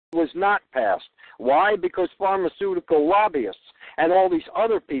was not passed. Why? Because pharmaceutical lobbyists and all these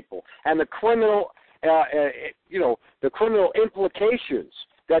other people and the criminal, the criminal implications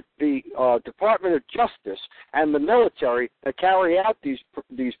that the Department of Justice and the military that carry out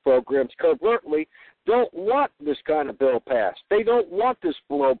these programs covertly don't want this kind of bill passed. They don't want this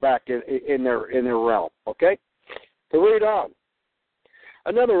blowback in their realm. Okay, to read on.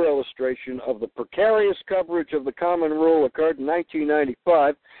 Another illustration of the precarious coverage of the common rule occurred in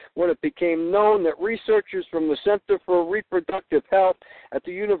 1995 when it became known that researchers from the Center for Reproductive Health at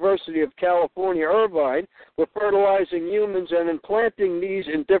the University of California, Irvine, were fertilizing humans and implanting these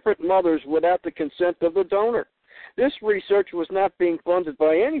in different mothers without the consent of the donor. This research was not being funded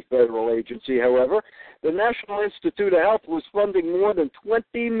by any federal agency, however. The National Institute of Health was funding more than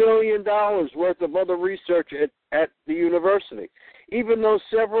 $20 million worth of other research at the university. Even though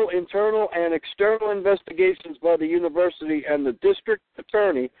several internal and external investigations by the university and the district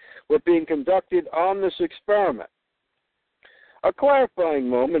attorney were being conducted on this experiment. A clarifying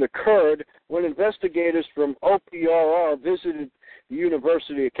moment occurred when investigators from OPRR visited the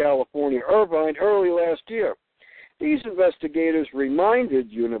University of California, Irvine early last year. These investigators reminded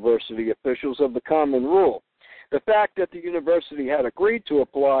university officials of the common rule, the fact that the university had agreed to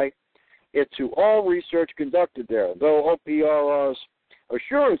apply it to all research conducted there, though OPRR's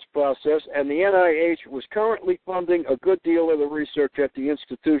assurance process and the NIH was currently funding a good deal of the research at the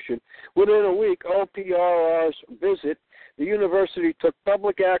institution. Within a week, OPRR's visit, the university took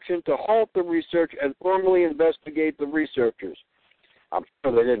public action to halt the research and formally investigate the researchers. I'm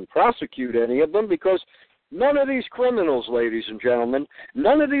sure they didn't prosecute any of them because none of these criminals, ladies and gentlemen,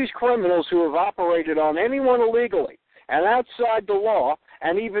 none of these criminals who have operated on anyone illegally and outside the law,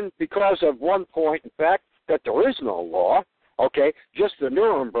 and even because of one point, in fact, that there is no law, okay, just the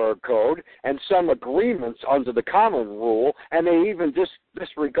Nuremberg Code and some agreements under the common rule, and they even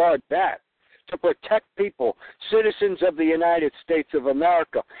disregard that to protect people, citizens of the United States of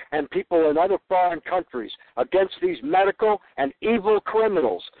America, and people in other foreign countries against these medical and evil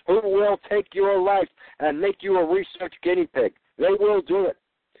criminals who will take your life and make you a research guinea pig. They will do it.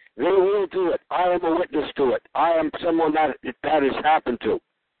 They will do it. I am a witness to it. I am someone that has happened to.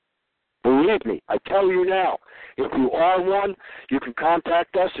 Believe me, I tell you now, if you are one, you can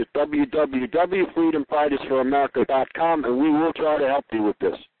contact us at www.freedomfightersforamerica.com, and we will try to help you with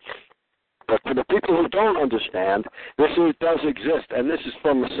this. But for the people who don't understand, this does exist, and this is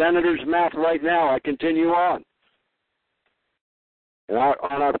from a senator's mouth right now. I continue on.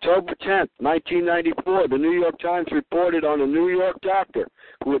 On October 10th, 1994, the New York Times reported on a New York doctor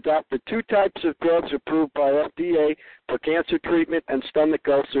who adopted two types of drugs approved by FDA for cancer treatment and stomach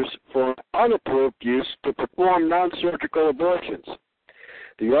ulcers for unapproved use to perform non-surgical abortions.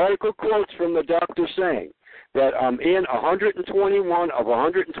 The article quotes from the doctor saying that in 121 of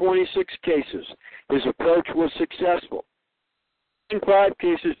 126 cases, his approach was successful. In 5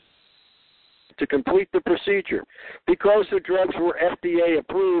 cases, to complete the procedure. Because the drugs were FDA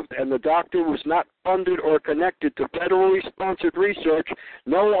approved and the doctor was not funded or connected to federally sponsored research,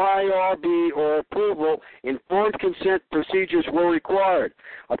 no IRB or approval, informed consent procedures were required.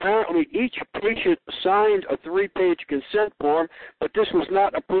 Apparently, each patient signed a 3-page consent form, but this was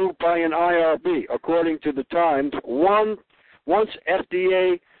not approved by an IRB. According to the Times, once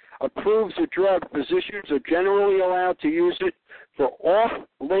FDA approves a drug, physicians are generally allowed to use it for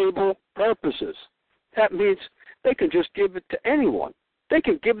off-label purposes. That means they can just give it to anyone. They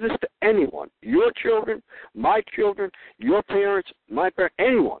can give this to anyone. Your children, my children, your parents, my parents,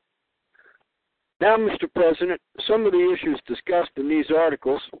 anyone. Now, Mr. President, some of the issues discussed in these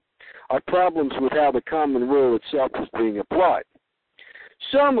articles are problems with how the common rule itself is being applied.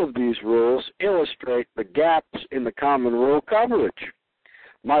 Some of these rules illustrate the gaps in the common rule coverage.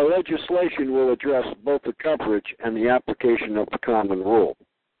 My legislation will address both the coverage and the application of the common rule.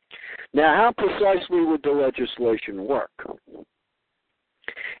 Now, how precisely would the legislation work?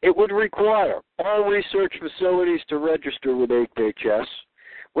 It would require all research facilities to register with HHS.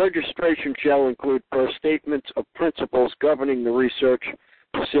 Registration shall include first statements of principles governing the research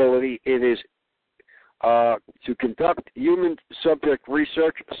facility. It is to conduct human subject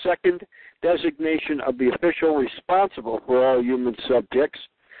research. Second, designation of the official responsible for all human subjects.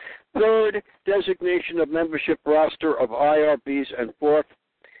 Third, designation of membership roster of IRBs. And fourth,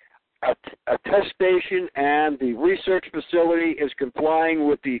 attestation and the research facility is complying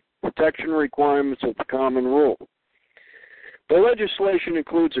with the protection requirements of the common rule. The legislation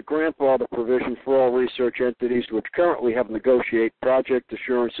includes a grandfather provision for all research entities which currently have negotiated project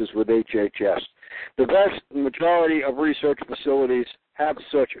assurances with HHS. The vast majority of research facilities have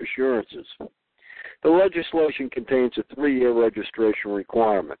such assurances. The legislation contains a 3-year registration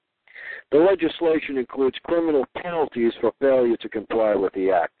requirement. The legislation includes criminal penalties for failure to comply with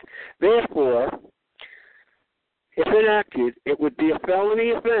the Act. Therefore, if enacted, it would be a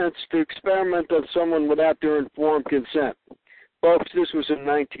felony offense to experiment on someone without their informed consent. Folks, this was in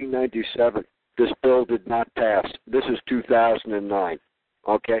 1997. This bill did not pass. This is 2009.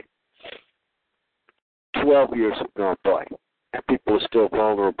 Okay? 12 years have gone by, and people are still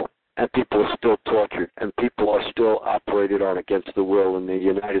vulnerable, and people are still tortured, and people are still operated on against the will in the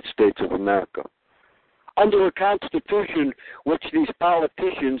United States of America. Under a Constitution which these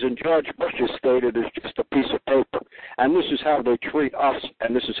politicians and George Bush has stated is just a piece of paper, and this is how they treat us,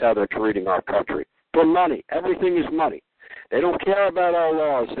 and this is how they're treating our country. For money. Everything is money. They don't care about our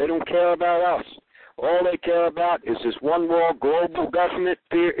laws. They don't care about us. All they care about is this one world global government,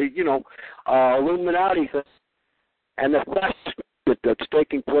 Illuminati thing, and the fascism that's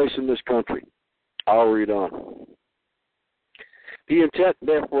taking place in this country. I'll read on. The intent,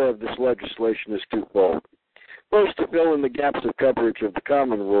 therefore, of this legislation is twofold. First, to fill in the gaps of coverage of the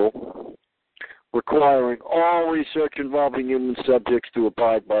common rule, requiring all research involving human subjects to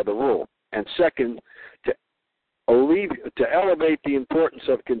abide by the rule. And second, to elevate the importance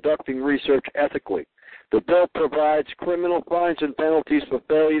of conducting research ethically. The bill provides criminal fines and penalties for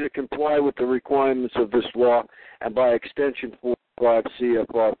failure to comply with the requirements of this law, and by extension 45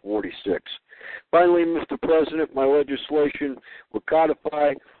 CFR 46. Finally, Mr. President, my legislation will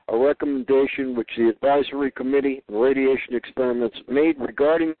codify a recommendation which the Advisory Committee on Radiation Experiments made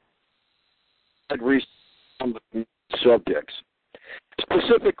regarding research on subjects.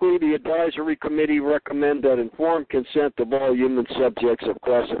 Specifically, the Advisory Committee recommend that informed consent of all human subjects of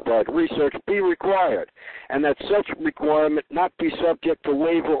classified research be required, and that such requirement not be subject to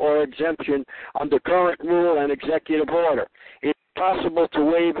waiver or exemption under current rule and executive order. It's possible to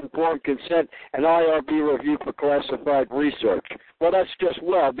waive informed consent and IRB review for classified research. Well, that's just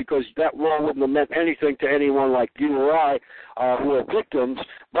because that law wouldn't have meant anything to anyone like you or I who are victims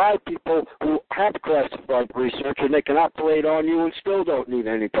by people who have classified research, and they can operate on you and still don't need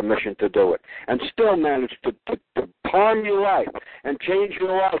any permission to do it, and still manage to harm your life and change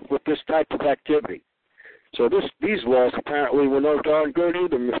your life with this type of activity. So these laws apparently were no darn good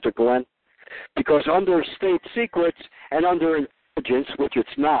either, Mr. Glenn, because under state secrets and under intelligence, which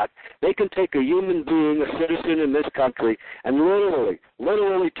it's not, they can take a human being, a citizen in this country, and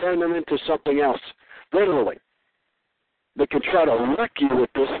literally turn them into something else. Literally. They can try to wreck you with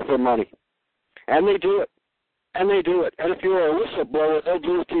this for money. And they do it. And they do it. And if you're a whistleblower, they'll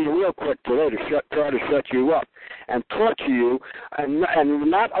do it to you real quick today to try to shut you up and torture you and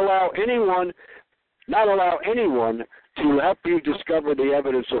not allow anyone to help you discover the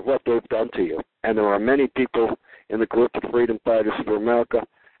evidence of what they've done to you. And there are many people in the group of Freedom Fighters for America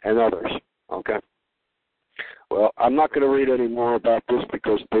and others. Okay? Well, I'm not going to read any more about this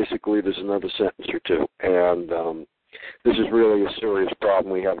because basically there's another sentence or two. And this is really a serious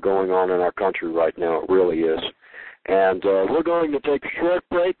problem we have going on in our country right now. It really is. And we're going to take a short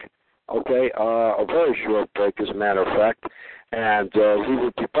break, okay, a very short break as a matter of fact. And we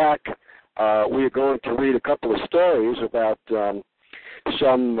will be back. We are going to read a couple of stories about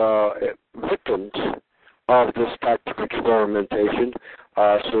some victims of this type of experimentation.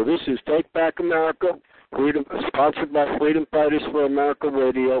 So this is Take Back America, sponsored by Freedom Fighters for America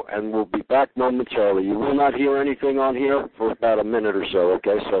Radio, and we'll be back momentarily. You will not hear anything on here for about a minute or so,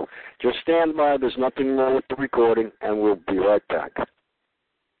 okay? So just stand by. There's nothing wrong with the recording, and we'll be right back.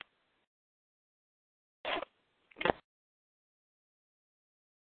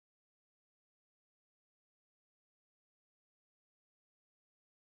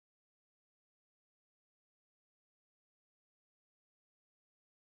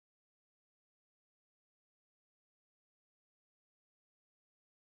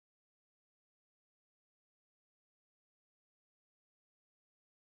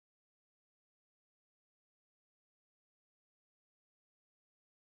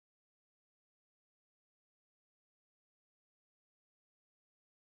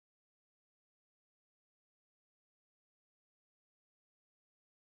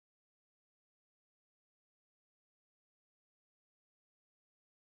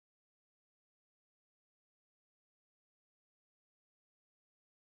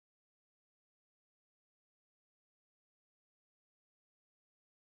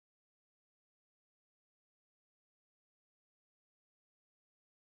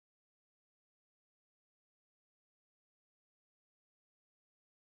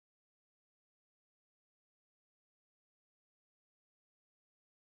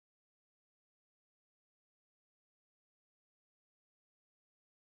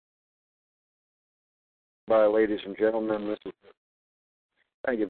 by, ladies and gentlemen. This is